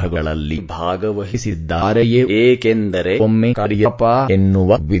ಸಂಘಗಳಲ್ಲಿ ಭಾಗವಹಿಸಿದ್ದಾರೆಯೇ? ಏಕೆಂದರೆ ಒಮ್ಮೆ ಕರಿಯಪ್ಪ ಎನ್ನುವ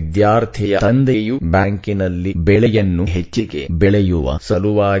ವಿದ್ಯಾರ್ಥಿಯ ತಂದೆಯು ಬ್ಯಾಂಕಿನಲ್ಲಿ ಬೆಳೆಯನ್ನು ಹೆಚ್ಚಿಗೆ ಬೆಳೆಯುವ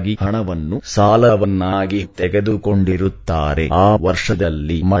ಸಲುವಾಗಿ ಹಣವನ್ನು ಸಾಲವನ್ನಾಗಿ ತೆಗೆದುಕೊಂಡಿರುತ್ತಾರೆ. ಆ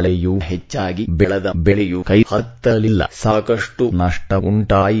ವರ್ಷದಲ್ಲಿ ಮಳೆಯೂ ಹೆಚ್ಚಾಗಿ ಬೆಳೆದ ಬೆಳೆಯು ಕೈ ಹತ್ತಲಿಲ್ಲ. ಸಾಕಷ್ಟು ನಷ್ಟ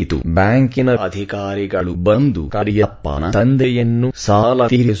ಉಂಟಾಯಿತು. ಬ್ಯಾಂಕಿನ ಅಧಿಕಾರಿಗಳು ಬಂದು ಕರಿಯಪ್ಪನ ತಂದೆಯನ್ನು ಸಾಲ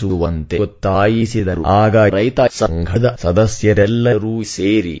ತೀರಿಸುವಂತೆ ಒತ್ತಾಯಿಸಿದರು. ಆಗ ರೈತ ಸಂಘದ ಸದಸ್ಯರೆಲ್ಲರೂ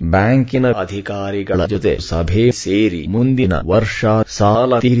ಸೇರಿ ಬ್ಯಾಂಕಿನ ಅಧಿಕಾರಿಗಳ ಜೊತೆ ಸಭೆ ಸೇರಿ ಮುಂದಿನ ವರ್ಷ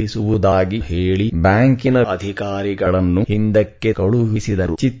ಸಾಲ ತೀರಿಸುವುದಾಗಿ ಹೇಳಿ ಬ್ಯಾಂಕಿನ ಅಧಿಕಾರಿಗಳನ್ನು ಹಿಂದಕ್ಕೆ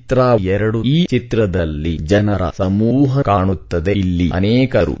ಕಳುಹಿಸಿದರು. ಚಿತ್ರ 2. ಈ ಚಿತ್ರದಲ್ಲಿ ಜನರ ಸಮೂಹ ಕಾಣುತ್ತದೆ. ಇಲ್ಲಿ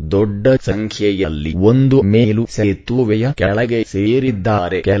ಅನೇಕರು ದೊಡ್ಡ ಸಂಖ್ಯೆಯಲ್ಲಿ ಒಂದು ಮೇಲು ಸೇತುವೆಯ ಕೆಳಗೆ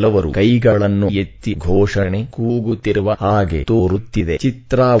ಸೇರಿದ್ದಾರೆ. ಕೆಲವರು ಕೈಗಳನ್ನು ಎತ್ತಿ ಘೋಷಣೆ ಕೂಗುತ್ತಿರುವ ಹಾಗೆ ತೋರುತ್ತಿದೆ.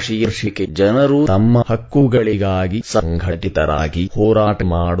 ಚಿತ್ರ ಶೀರ್ಷಿಕೆ: ಜನರು ತಮ್ಮ ಹಕ್ಕುಗಳಿಗಾಗಿ ಸಂಘಟಿತರಾಗಿ ಹೋರಾಟ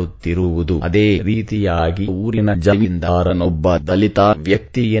ಮಾಡುತ್ತಿರುವುದು. ಅದೇ ರೀತಿಯಾಗಿ ಊರಿನ ಜಮೀನ್ದಾರನೊಬ್ಬ ದಲಿತ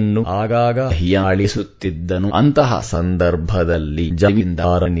ವ್ಯಕ್ತಿಯನ್ನು ಆಗಾಗ ಹೀಯಾಳಿಸುತ್ತಿದ್ದನು. ಅಂತಹ ಸಂದರ್ಭದಲ್ಲಿ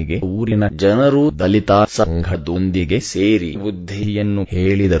ಜಮೀನ್ದಾರನಿಗೆ ಊರಿನ ಜನರು ದಲಿತ ಸಂಘದೊಂದಿಗೆ ಸೇರಿ ಬುದ್ಧಿಯನ್ನು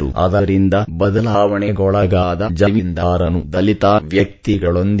ಹೇಳಿದರು. ಅದರಿಂದ ಬದಲಾವಣೆಗೊಳಗಾದ ಜಮೀನ್ದಾರನು ದಲಿತ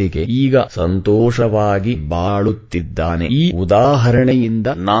ವ್ಯಕ್ತಿಗಳೊಂದಿಗೆ ಈಗ ಸಂತೋಷವಾಗಿ ಬಾಳುತ್ತಿದ್ದಾನೆ. ಈ ಉದಾಹರಣೆಯಿಂದ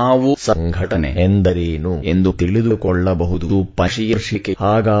ನಾವು ಸಂಘಟನೆ ಎಂದರೇನು ಎಂದು ತಿಳಿದುಕೊಳ್ಳಬಹುದು. ಶೀರ್ಷಿಕೆ: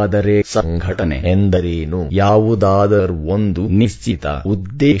 ಹಾಗಾದರೆ ಸಂಘಟನೆ ಎಂದರೇನು? ಯಾವುದಾದರೂ ಒಂದು ನಿಶ್ಚಿತ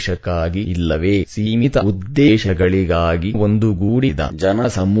ಉದ್ದೇಶಕ್ಕಾಗಿ ಇಲ್ಲವೇ ಸೀಮಿತ ಉದ್ದೇಶಗಳಿಗಾಗಿ ಒಂದುಗೂಡಿದ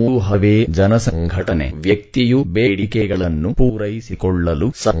ಜನಸಮೂಹವೇ ಜನಸಂಘಟನೆ. ವ್ಯಕ್ತಿಯು ಬೇಡಿಕೆಗಳನ್ನು ಪೂರೈಸಿಕೊಳ್ಳಲು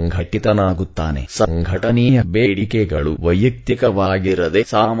ಸಂಘಟಿತನಾಗುತ್ತಾನೆ. ಸಂಘಟನೆಯ ಬೇಡಿಕೆಗಳು ವೈಯಕ್ತಿಕವಾಗಿರದೆ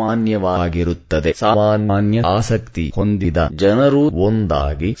ಸಾಮಾನ್ಯವಾಗಿರುತ್ತದೆ. ಸಾಮಾನ್ಯ ಆಸಕ್ತಿ ಹೊಂದಿದ ಜನರು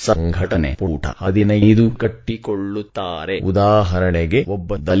ಒಂದಾಗಿ ಸಂಘಟನೆ. ಪುಟ 15 ಕಟ್ಟಿಕೊಳ್ಳುತ್ತಾರೆ. ಉದಾಹರಣೆಗೆ, ಒಬ್ಬ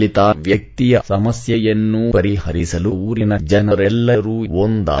ದಲಿತ ವ್ಯಕ್ತಿಯ ಸಮಸ್ಯೆಯನ್ನು ಪರಿಹರಿಸಲು ಊರಿನ ಜನರೆಲ್ಲರೂ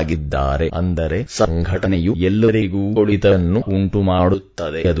ಒಂದಾಗಿದ್ದಾರೆ. ಅಂದರೆ ಸಂಘಟನೆಯು ಎಲ್ಲರಿಗೂ ಒಳಿತನ್ನು ಉಂಟು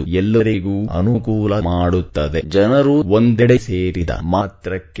ಮಾಡುತ್ತದೆ. ಅದು ಎಲ್ಲರಿಗೂ ಅನುಕೂಲ ಮಾಡುತ್ತದೆ. ಜನರು ಒಂದೆಡೆ ಸೇರಿದ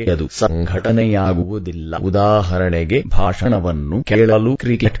ಮಾತ್ರಕ್ಕೆ ಅದು ಸಂಘಟನೆಯಾಗುವುದಿಲ್ಲ. ಉದಾಹರಣೆಗೆ, ಭಾಷಣವನ್ನು ಕೇಳಲು,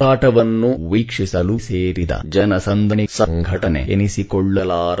 ಕ್ರಿಕೆಟ್ ಆಟವನ್ನು ವೀಕ್ಷಿಸಲು ಸೇರಿದ ಜನಸಂದಣಿ ಸಂಘಟನೆ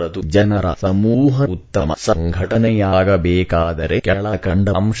ಎನಿಸಿಕೊಳ್ಳಲಾರದು. ಜನರ ಸಮೂಹ ಉತ್ತಮ ಸಂಘಟನೆಯಾಗಬೇಕಾದರೆ ಕೆಳಕಂಡ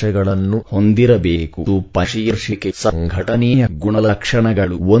ಅಂಶಗಳನ್ನು ಹೊಂದಿರಬೇಕು. ಶೀರ್ಷಿಕೆ: ಸಂಘಟನೆಯ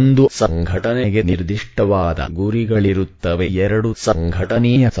ಗುಣಲಕ್ಷಣಗಳು. 1. ಸಂಘಟನೆಗೆ ನಿರ್ದಿಷ್ಟವಾದ ಗುರಿಗಳಿರುತ್ತವೆ. 2.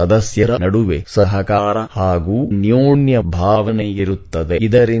 ಸಂಘಟನೆಯ ಸದಸ್ಯರ ನಡುವೆ ಸಹಕಾರ ಹಾಗೂ ಅನ್ಯೋನ್ಯ ಭಾವನೆ ಇರುತ್ತದೆ.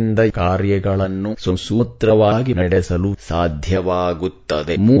 ಇದರಿಂದ ಕಾರ್ಯಗಳನ್ನು ಸುಸೂತ್ರವಾಗಿ ನಡೆಸಲು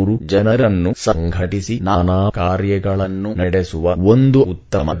ಸಾಧ್ಯವಾಗುತ್ತದೆ. 3. ಜನರನ್ನು ಸಂಘಟಿಸಿ ನಾನಾ ಕಾರ್ಯಗಳನ್ನು ನಡೆಸುವ ಒಂದು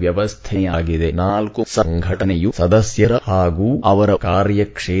ಉತ್ತಮ ವ್ಯವಸ್ಥೆಯಾಗಿದೆ. 4. ಸಂಘಟನೆಯು ಸದಸ್ಯರ ಹಾಗೂ ಅವರ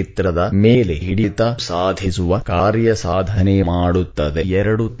ಕಾರ್ಯಕ್ಷೇತ್ರದ ಮೇಲೆ ಹಿಡಿತ ಸಾಧಿಸುವ ಕಾರ್ಯಸಾಧನೆ ಮಾಡುತ್ತದೆ.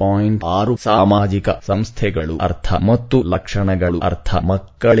 2.6 ಸಾಮಾಜಿಕ ಸಂಸ್ಥೆಗಳು. ಅರ್ಥ ಮತ್ತು ಲಕ್ಷಣಗಳು. ಅರ್ಥ: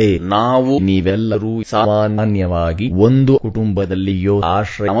 ಮಕ್ಕಳೇ, ನಾವು ನೀವೆಲ್ಲರೂ ಸಾಮಾನ್ಯವಾಗಿ ಒಂದು ಕುಟುಂಬದಲ್ಲಿ ಮನೆಯಲ್ಲಿಯೋ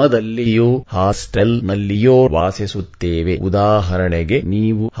ಆಶ್ರಮದಲ್ಲಿಯೋ ಹಾಸ್ಟೆಲ್ನಲ್ಲಿಯೋ ವಾಸಿಸುತ್ತೇವೆ. ಉದಾಹರಣೆಗೆ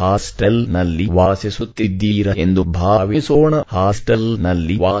ನೀವು ಹಾಸ್ಟೆಲ್ನಲ್ಲಿ ವಾಸಿಸುತ್ತಿದ್ದೀರಾ ಎಂದು ಭಾವಿಸೋಣ.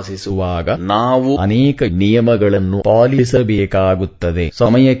 ಹಾಸ್ಟೆಲ್ನಲ್ಲಿ ವಾಸಿಸುವಾಗ ನಾವು ಅನೇಕ ನಿಯಮಗಳನ್ನು ಪಾಲಿಸಬೇಕಾಗುತ್ತದೆ.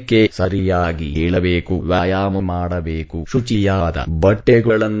 ಸಮಯಕ್ಕೆ ಸರಿಯಾಗಿ ಏಳಬೇಕು, ವ್ಯಾಯಾಮ ಮಾಡಬೇಕು, ಶುಚಿಯಾದ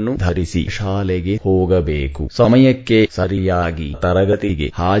ಬಟ್ಟೆಗಳನ್ನು ಧರಿಸಿ ಶಾಲೆಗೆ ಹೋಗಬೇಕು, ಸಮಯಕ್ಕೆ ಸರಿಯಾಗಿ ತರಗತಿಗೆ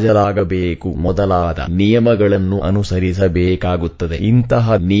ಹಾಜರಾಗಬೇಕು ಮೊದಲಾದ ನಿಯಮಗಳನ್ನು ಅನುಸರಿಸಬೇಕಾಗುತ್ತದೆ.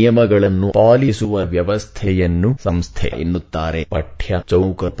 ಇಂತಹ ನಿಯಮಗಳನ್ನು ಪಾಲಿಸುವ ವ್ಯವಸ್ಥೆಯನ್ನು ಸಂಸ್ಥೆ ಎನ್ನುತ್ತಾರೆ. ಪಠ್ಯ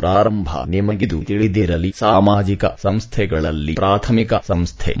ಚೌಕ ಪ್ರಾರಂಭ. ನಿಮಗಿದು ತಿಳಿದಿರಲಿ, ಸಾಮಾಜಿಕ ಸಂಸ್ಥೆಗಳಲ್ಲಿ ಪ್ರಾಥಮಿಕ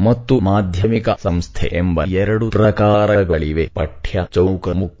ಸಂಸ್ಥೆ ಮತ್ತು ಮಾಧ್ಯಮಿಕ ಸಂಸ್ಥೆ ಎಂಬ ಎರಡು ಪ್ರಕಾರಗಳಿವೆ. ಪಠ್ಯ ಚೌಕ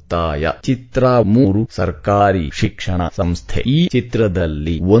ಮುಕ್ತಾಯ. ಚಿತ್ರ 3 ಸರ್ಕಾರಿ ಶಿಕ್ಷಣ ಸಂಸ್ಥೆ. ಈ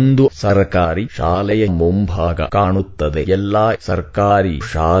ಚಿತ್ರದಲ್ಲಿ ಒಂದು ಸರ್ಕಾರಿ ಶಾಲೆಯ ಮುಂಭಾಗ ಕಾಣುತ್ತದೆ. ಎಲ್ಲಾ ಸರ್ಕಾರಿ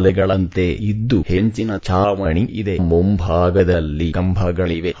ಶಾಲೆಗಳಂತೆ ಇದ್ದು ಹೆಂಚಿನ ಛಾವಣಿ ಇದೆ. ಮುಂಭಾಗದಲ್ಲಿ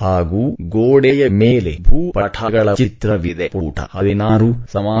ಕಂಬಗಳಿವೆ ಹಾಗೂ ಗೋಡೆಯ ಮೇಲೆ ಭೂಪಟಗಳ ಚಿತ್ರವಿದೆ. ಪುಟ 16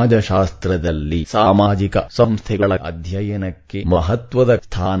 ಸಮಾಜಶಾಸ್ತ್ರದಲ್ಲಿ ಸಾಮಾಜಿಕ ಸಂಸ್ಥೆಗಳ ಅಧ್ಯಯನಕ್ಕೆ ಮಹತ್ವದ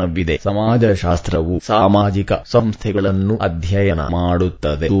ಸ್ಥಾನವಿದೆ. ಸಮಾಜಶಾಸ್ತ್ರವು ಸಾಮಾಜಿಕ ಸಂಸ್ಥೆಗಳನ್ನು ಅಧ್ಯಯನ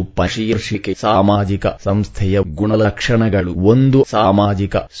ಮಾಡುತ್ತದೆ. ಉಪಶೀರ್ಷಿಕೆ ಸಾಮಾಜಿಕ ಸಂಸ್ಥೆಯ ಗುಣಲಕ್ಷಣಗಳು. 1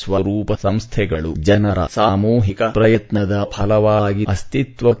 ಸಾಮಾಜಿಕ ಸ್ವರೂಪ. ಸಂಸ್ಥೆಗಳು ಜನರ ಸಾಮೂಹಿಕ ಪ್ರಯತ್ನದ ಫಲವಾಗಿ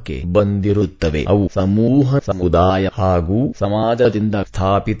ಅಸ್ತಿತ್ವಕ್ಕೆ ಬಂದಿರುತ್ತವೆ. ಅವು ಸಮೂಹ, ಸಮುದಾಯ ಹಾಗೂ ಸಮಾಜದಿಂದ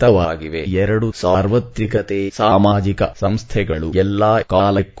ಸ್ಥಾಪಿತವಾಗಿವೆ. 2 ಸಾರ್ವತ್ರಿಕತೆ. ಸಾಮಾಜಿಕ ಸಂಸ್ಥೆಗಳು ಎಲ್ಲಾ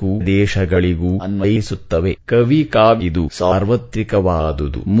ಕಾಲಕ್ಕೂ ದೇಶಗಳಿಗೂ ಅನ್ವಯಿಸುತ್ತವೆ. ಕವಿ ಕಾವ್ಯ ಇದು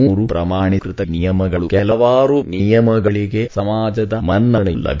ಸಾರ್ವತ್ರಿಕವಾದುದು. 3 ಪ್ರಮಾಣೀಕೃತ ನಿಯಮಗಳು. ಕೆಲವಾರು ನಿಯಮಗಳಿಗೆ ಸಮಾಜದ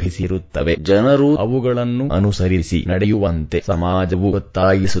ಮನ್ನಣೆ ಲಭಿಸಿರುತ್ತವೆ. ಜನರು ಅವುಗಳನ್ನು ಅನುಸರಿಸಿ ನಡೆಯುವಂತೆ ಸಮಾಜವು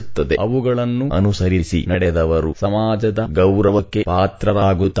ಒತ್ತಾಯಿಸುತ್ತದೆ. ಅವುಗಳನ್ನು ಅನುಸರಿಸಿ ನಡೆದವರು ಸಮಾಜದ ಗೌರವಕ್ಕೆ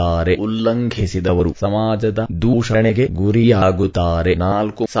ಪಾತ್ರರಾಗುತ್ತಾರೆ. ಉಲ್ಲಂಘಿಸಿದವರು ಸಮಾಜದ ದೂಷಣೆಗೆ ಗುರಿಯಾಗುತ್ತಾರೆ.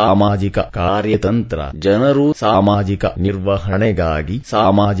 4 ಸಾಮಾಜಿಕ ಕಾರ್ಯತಂತ್ರ. ಜನರು ಸಾಮಾಜಿಕ ನಿರ್ವಹಣೆಗಾಗಿ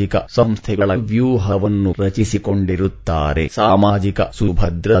ಸಾಮಾಜಿಕ ಸಂಸ್ಥೆಗಳ ವ್ಯೂಹವನ್ನು ರಚಿಸಿಕೊಂಡಿರುತ್ತಾರೆ. ಸಾಮಾಜಿಕ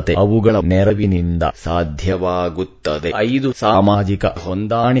ಸುಭದ್ರತೆ ಅವುಗಳ ನೆರವಿನಿಂದ ಸಾಧ್ಯವಾಗುತ್ತದೆ. 5 ಸಾಮಾಜಿಕ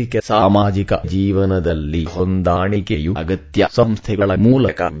ಹೊಂದಾಣಿಕೆ. ಸಾಮಾಜಿಕ ಜೀವನದಲ್ಲಿ ಹೊಂದಾಣಿಕೆಯು ಅಗತ್ಯ. ಸಂಸ್ಥೆಗಳ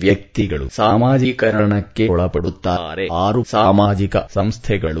ಮೂಲಕ ವ್ಯಕ್ತಿಗಳು ಸಾಮಾಜೀಕರಣಕ್ಕೆ ಒಳಪಡುತ್ತಾರೆ. 6 ಸಾಮಾಜಿಕ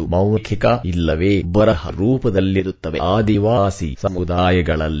ಸಂಸ್ಥೆಗಳು ಮೌಖಿಕ ಇಲ್ಲವೇ ಬರಹ ರೂಪದಲ್ಲಿರುತ್ತವೆ. ಆದಿವಾಸಿ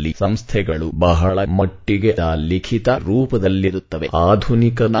ಸಮುದಾಯಗಳಲ್ಲಿ ಸಂಸ್ಥೆಗಳು ಬಹಳ ಮಟ್ಟಿಗೆ ಲಿಖಿತ ರೂಪದಲ್ಲಿರುತ್ತವೆ.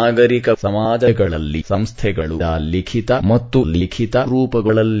 ಆಧುನಿಕ ನಾಗರಿಕ ಸಮಾಜಗಳಲ್ಲಿ ಸಂಸ್ಥೆಗಳು ಲಿಖಿತ ಮತ್ತು ಲಿಖಿತ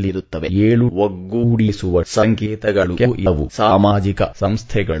ರೂಪಗಳಲ್ಲಿರುತ್ತವೆ. 7 ಒಗ್ಗೂಡಿಸುವ ಸಂಕೇತಗಳು ಇವು. ಸಾಮಾಜಿಕ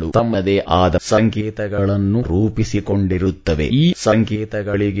ಸಂಸ್ಥೆಗಳು ತಮ್ಮದೇ ಆದ ಸಂಕೇತಗಳನ್ನು ರೂಪಿಸಿಕೊಂಡಿರುತ್ತವೆ. ಈ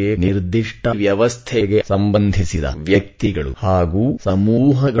ಸಂಕೇತಗಳಿಗೆ ನಿರ್ದಿಷ್ಟ ವ್ಯವಸ್ಥೆಗೆ ಸಂಬಂಧಿಸಿದ ವ್ಯಕ್ತಿಗಳು ಹಾಗೂ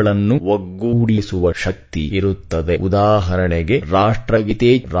ಸಮೂಹಗಳನ್ನು ಒಗ್ಗೂಡಿಸುವ ಶಕ್ತಿ ಇರುತ್ತದೆ. ಉದಾಹರಣೆಗೆ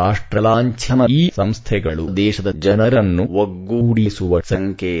ರಾಷ್ಟ್ರಗೀತೆ, ರಾಷ್ಟ್ರಲಾಂಛನ. ಈ ಸಂಸ್ಥೆಗಳು ದೇಶದ ಜನರನ್ನು ಒಗ್ಗೂಡಿಸುವ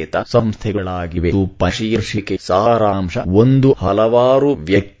ಸಂಕೇತ ಸಂಸ್ಥೆಗಳಾಗಿವೆ. ಉಪಶೀರ್ಷಿಕೆ ಸಾರಾಂಶ. 1 ಹಲವಾರು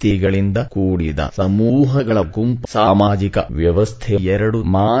ವ್ಯಕ್ತಿಗಳಿಂದ ಕೂಡಿದ ಸಮೂಹಗಳ ಗುಂಪು ಸಾಮಾಜಿಕ ವ್ಯವಸ್ಥೆ. 2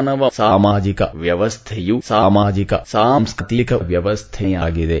 ಮಾನವ ಸಾಮಾಜಿಕ ವ್ಯವಸ್ಥೆಯು ಸಾಮಾಜಿಕ ಸಾಂಸ್ಕೃತಿಕ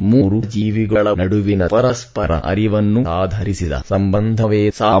ವ್ಯವಸ್ಥೆಯಾಗಿದೆ. 3 ಜೀವಿಗಳ ನಡುವಿನ ಪರಸ್ಪರ ಅರಿವನ್ನು ಆಧರಿಸಿದ ಸಂಬಂಧವೇ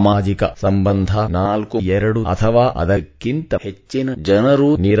ಸಾಮಾಜಿಕ ಸಂಬಂಧ. 4 2 ಅಥವಾ ಅದಕ್ಕಿಂತ ಹೆಚ್ಚಿನ ಜನರು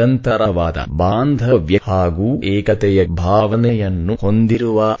ನಿರಂತರವಾದ ಬಾಂಧವ್ಯ ಹಾಗೂ ಏಕತೆಯ ಭಾವನೆಯನ್ನು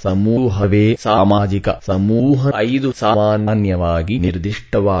ಹೊಂದಿರುವ ಸಮೂಹವೇ ಸಾಮಾಜಿಕ ಸಮೂಹ. 5 ಸಾಮಾನ್ಯವಾಗಿ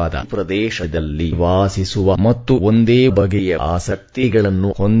ನಿರ್ದಿಷ್ಟವಾದ ಪ್ರದೇಶದಲ್ಲಿ ವಾಸಿಸುವ ಮತ್ತು ಒಂದೇ ಬಗೆಯ ಆಸಕ್ತಿಗಳನ್ನು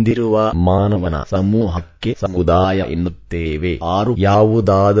ಹೊಂದಿರುವ ಮಾನವನ ಸಮೂಹಕ್ಕೆ ಸಮುದಾಯ ಎನ್ನುತ್ತೇವೆ. 6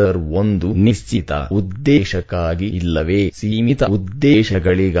 ಯಾವುದಾದರೂ ಒಂದು ನಿಶ್ಚಿತ ಉದ್ದೇಶಕ್ಕಾಗಿ ಇಲ್ಲವೇ ಸೀಮಿತ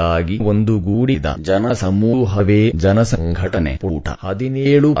ಉದ್ದೇಶಗಳಿಗಾಗಿ ಒಂದುಗೂಡಿದ ಜನಸಮೂಹವೇ ಜನಸಂಘಟನೆ. ಪುಟ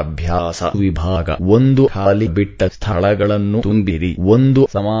 17 ಅಭ್ಯಾಸ ವಿಭಾಗ. 1 ಖಾಲಿ ಬಿಟ್ಟ ಸ್ಥಳಗಳನ್ನು ತುಂಬಿರಿ. 1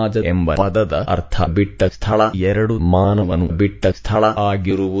 ಸಮಾಜ ಎಂಬ ಪದದ ಅರ್ಥ ಬಿಟ್ಟ ಸ್ಥಳ. 2 ಮಾನವನು ಬಿಟ್ಟ ಸ್ಥಳ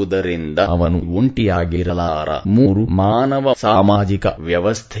ಆಗಿರುವುದರಿಂದ ಅವನು ಒಂಟಿಯಾಗಿರಲಾರ. 3 ಮಾನವ ಸಾಮಾಜಿಕ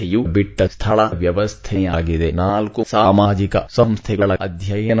ವ್ಯವಸ್ಥೆಯು ಬಿಟ್ಟ ಸ್ಥಳ ವ್ಯವಸ್ಥೆಯಾಗಿದೆ. 4 ಸಾಮಾಜಿಕ ಸಂಸ್ಥೆಗಳ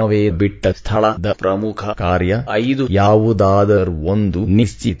ಅಧ್ಯಯನವೇ ಬಿಟ್ಟ ಸ್ಥಳದ ಪ್ರಮುಖ ಕಾರ್ಯ. 5 ಯಾವುದಾದರೂ ಒಂದು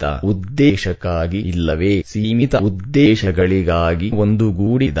ನಿಶ್ಚಿತ ಉದ್ದೇಶಕ್ಕಾಗಿ ಇಲ್ಲವೇ ಸೀಮಿತ ಉದ್ದೇಶಗಳಿಗಾಗಿ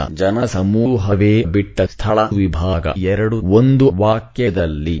ಒಂದುಗೂಡಿದ ಜನಸಮೂಹವೇ ಬಿಟ್ಟ ಸ್ಥಳ ವಿಭಾಗ. 2 ಒಂದು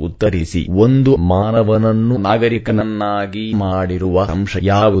ವಾಕ್ಯದಲ್ಲಿ ಉತ್ತರಿಸಿ. 1 ಮಾನವನನ್ನು ನಾಗರಿಕನನ್ನಾಗಿ ಮಾಡಿರುವ ಅಂಶ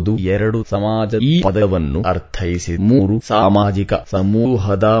ಯಾವುದು? 2 ಸಮಾಜ ಈ ಪದವನ್ನು ಅರ್ಥೈಸಿ. 3 ಸಾಮಾಜಿಕ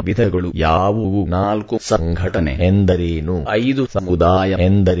ಸಮೂಹದ ವಿಧಗಳು ಯಾವುವು? 4 ಸಂಘಟನೆ ಎಂದರೇನು? 5 ಸಮುದಾಯ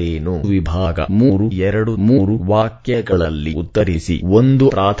ಎಂದರೇನು? ವಿಭಾಗ 3 2 3 ವಾಕ್ಯಗಳಲ್ಲಿ ಉತ್ತರಿಸಿ. 1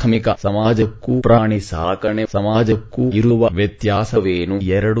 ಪ್ರಾಥಮಿಕ ಸಮಾಜಕ್ಕೂ ಪ್ರಾಣಿ ಸಾಕಣೆ ಸಮಾಜಕ್ಕೂ ಇರುವ ವ್ಯತ್ಯಾಸವೇನು?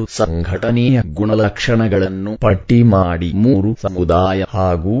 2 ಸಂಘಟನೆಯ ಗುಣಲಕ್ಷಣಗಳನ್ನು ಪಟ್ಟಿ ಮಾಡಿ. 3 ಸಮುದಾಯ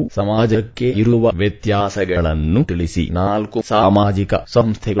ಹಾಗೂ ಸಮಾಜಕ್ಕೆ ಇರುವ ವ್ಯತ್ಯಾಸಗಳನ್ನು ತಿಳಿಸಿ. 4 ಸಾಮಾಜಿಕ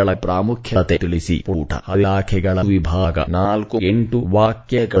ಸಂಸ್ಥೆಗಳ ಪ್ರಾಮುಖ್ಯತೆ ತಿಳಿಸಿ. ಪುಟ ಇಲಾಖೆಗಳ ವಿಭಾಗ 4 8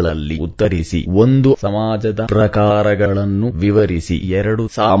 ವಾಕ್ಯಗಳಲ್ಲಿ ಉತ್ತರಿಸಿ. 1 ಸಮಾಜದ ಪ್ರಕಾರಗಳನ್ನು ವಿವರಿಸಿ. 2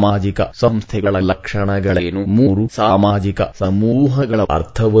 ಸಾಮಾಜಿಕ ಸಂಸ್ಥೆಗಳ ಲಕ್ಷಣಗಳೇನು? 3 ಸಾಮಾಜಿಕ ಸಮೂಹಗಳ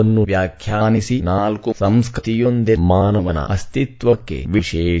ಅರ್ಥವನ್ನು ವ್ಯಾಖ್ಯಾನಿಸಿ. 4 ಸಂಸ್ಕೃತಿಯೊಂದೇ ಮಾನವನ ಅಸ್ತಿತ್ವಕ್ಕೆ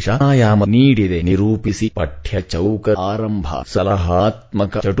ವಿಶೇಷ ಆಯಾಮ ನೀಡಿದೆ ನಿರೂಪಿಸಿ. ಪಠ್ಯ ಚೌಕ ಆರಂಭ.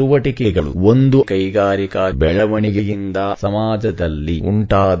 ಸಲಹಾತ್ಮಕ ಚಟುವಟಿಕೆಗಳು. 1 ಕೈಗಾರಿಕಾ ಬೆಳವಣಿಗೆಯಿಂದ ಸಮಾಜದಲ್ಲಿ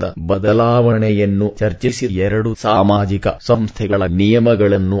ಉಂಟಾದ ಬದಲಾವಣೆಯನ್ನು ಚರ್ಚಿಸಿ. 2 ಸಾಮಾಜಿಕ ಸಂಸ್ಥೆಗಳ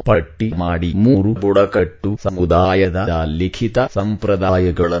ನಿಯಮಗಳನ್ನು ಪಟ್ಟಿ ಮಾಡಿ. 3 ಬುಡಕಟ್ಟು ಸಮುದಾಯದ ಲಿಖಿತ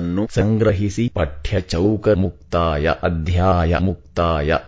ಸಂಪ್ರದಾಯಗಳನ್ನು ಸಂಗ್ರಹಿಸಿ. ಪಠ್ಯ ಚೌಕ ಮುಕ್ತಾಯ. ಅಧ್ಯಾಯ ಮುಕ್ತಾಯ.